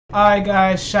Alright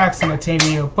guys, Shax and the team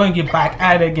here, bring you back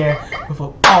at it again with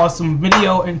an awesome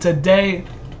video, and today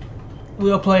we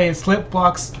are playing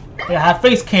Blox. I have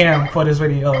face cam for this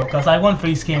video because I want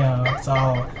face cam,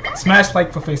 so smash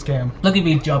like for face cam. Look at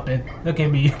me jumping, look at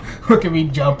me, look at me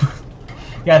jump.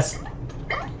 Yes.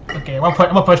 Okay, I'm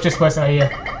gonna push this person right here.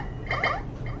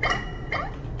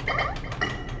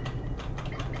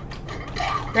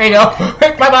 There you go.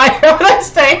 Bye bye. Have a nice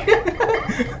day.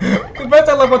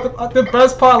 The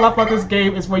best part I love about this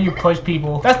game is when you push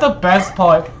people. That's the best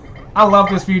part. I love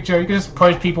this feature. You can just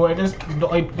push people and just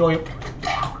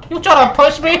You trying to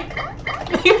push me?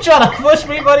 You trying to push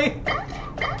me, buddy?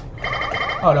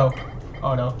 Oh no.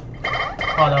 Oh no.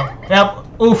 Oh no. Yep.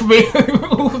 Oof me.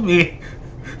 Oof me.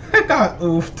 I got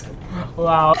oofed.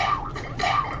 Wow.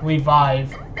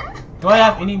 Revive. Do I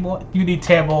have any more? You need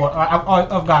 10 more.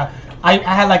 I've got. I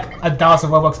had like 1,000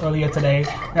 Robux earlier today,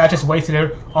 and I just wasted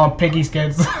it on piggy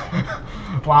skins.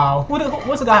 Wow.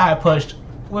 What's the guy I pushed?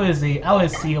 Where is he? I don't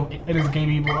see him in his game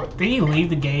anymore. Did he leave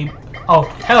the game? Oh,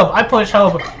 help! I pushed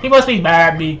help. He must be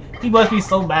mad at me. He must be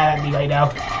so mad at me right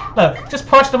now. Look, just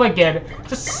push him again.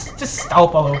 Just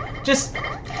stomp on him. Just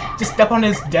step on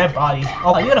his dead body.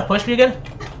 Oh, are you gonna push me again?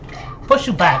 Push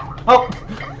you back. Oh,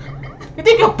 you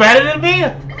think you're better than me?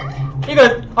 You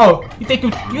gonna? Oh, you think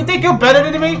you're better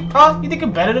than me? Huh? You think you're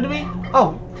better than me?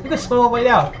 Oh, you can slow up right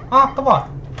now. Huh? Come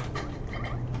on.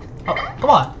 Oh, come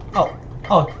on.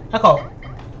 Oh, let's go.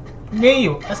 Me and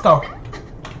you, let's go.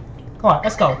 Come on,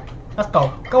 let's go. Let's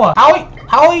go. Go on.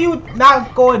 How are you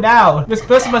not going down? This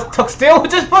person must took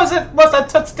steroids. This person must have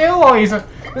took steroids.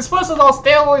 This person's on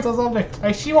steroids or something.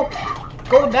 Like she won't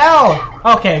go down.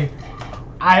 Okay,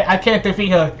 I can't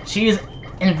defeat her. She's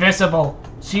invincible.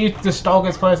 She's the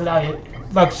strongest person out here.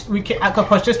 Look, I could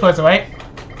push this person, right?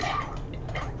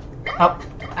 Oh,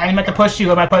 I didn't meant to push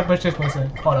you. I might push this person.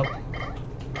 Hold up.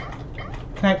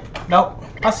 Can I? Nope.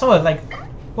 I saw it. Like,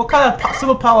 what kind of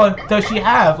superpower does she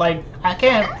have? Like, I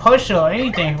can't push her or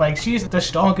anything. Like, she's the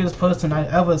strongest person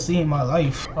I've ever seen in my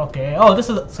life. Okay. Oh, this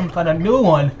is some kind of new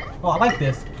one. Oh, I like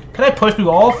this. Can I push you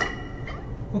off?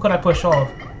 Who can I push off?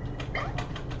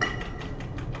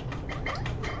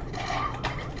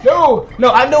 No!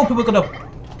 No, I know people gonna.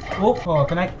 Oh,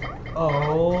 can I?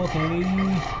 Oh, okay.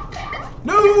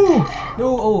 No!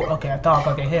 No! Oh, okay. I thought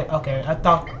I got hit. Okay, I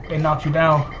thought they knocked you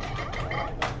down.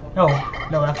 No,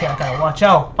 I can't. I gotta watch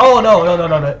out. Oh no!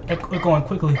 We're going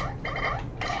quickly.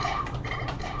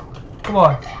 Come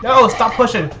on! No! Stop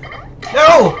pushing!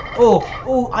 No!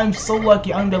 Oh! I'm so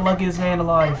lucky. I'm the luckiest man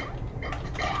alive.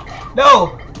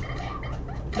 No!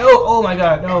 No! Oh my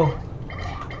God! No!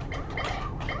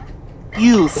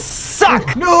 You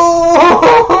suck! No!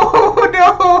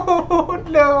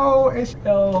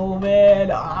 No, man.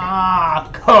 Ah,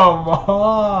 come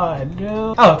on,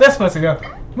 dude. Oh, this person here.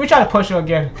 Let me try to push you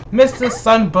again. Mr.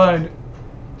 Sunburn,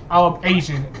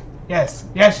 Asian. Yes,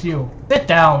 you. Sit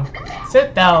down.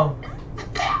 Sit down.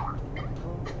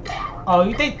 Oh,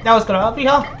 you think that was gonna help me,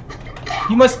 huh?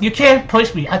 You can't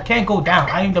push me. I can't go down.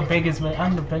 I am the biggest man.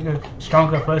 I'm the bigger,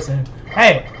 stronger person.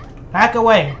 Hey, back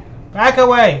away. Back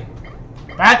away.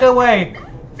 Back away,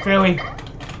 Philly.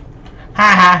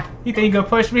 Haha. You think you gonna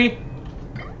push me?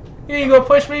 You think you gonna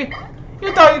push me?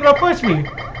 You thought you were gonna push me.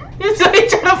 You thought you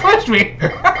trying to push me.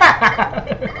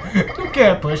 You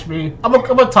can't push me. I'm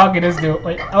gonna target this dude.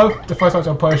 Wait, I'm the first one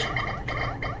to push.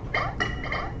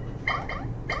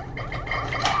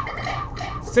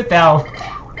 Sit down.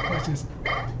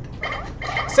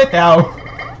 Sit down.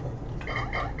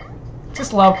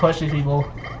 Just love pushing people.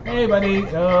 Hey buddy,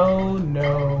 oh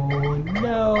no.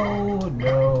 Oh,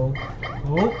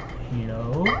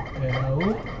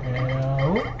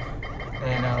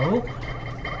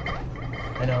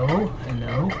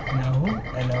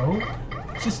 hello.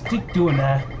 Just keep doing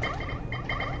that.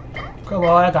 Come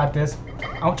on, I got this.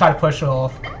 I'm trying to push her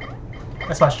off.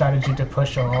 That's my strategy, to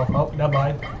push her off. Oh, never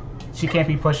mind. She can't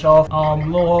be pushed off.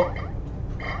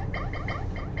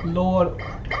 Lord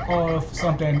of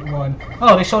something one.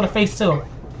 Oh, they show the face too.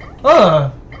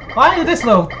 Why did this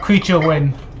little creature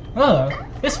win?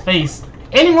 His face.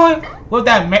 Anyone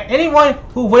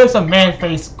who wears a man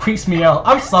face creeps me out.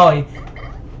 I'm sorry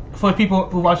for people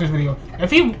who watch this video.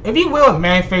 If you wear a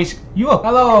man face,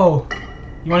 hello.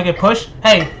 You wanna get pushed?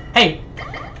 Hey.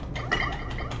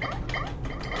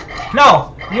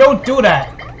 No, you don't do that.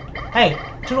 Hey,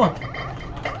 what you doing?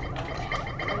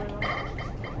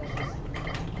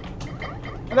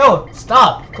 No,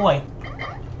 stop. Go away.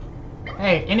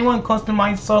 Hey, anyone close to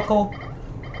my circle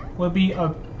will be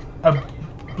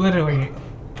obliterated.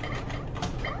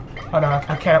 Hold on,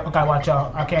 I gotta watch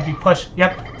out. I can't be pushed.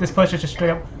 Yep, this push is just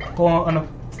straight up going on the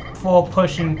full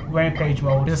pushing rampage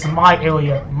mode. This is my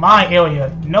area. My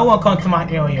area. No one comes to my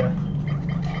area.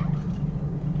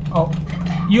 Oh,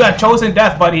 you have chosen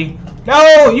death, buddy.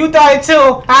 No, you died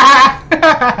too.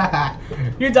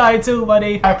 You died too,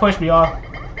 buddy. I pushed me off.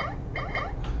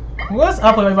 What's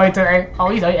up with everybody today? Oh,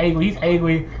 he's angry. He's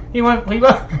angry. He want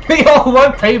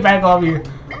payback on me.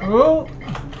 Ooh.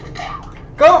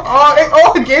 Come on! It's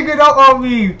all ganging up on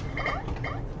me.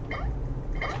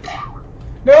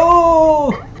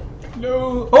 No!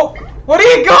 No! Oh! Where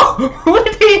did he go? Where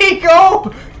did he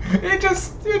go? It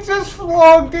just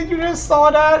flung. Did you just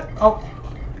saw that? Oh,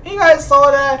 you guys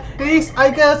saw that?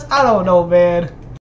 I guess I don't know, man.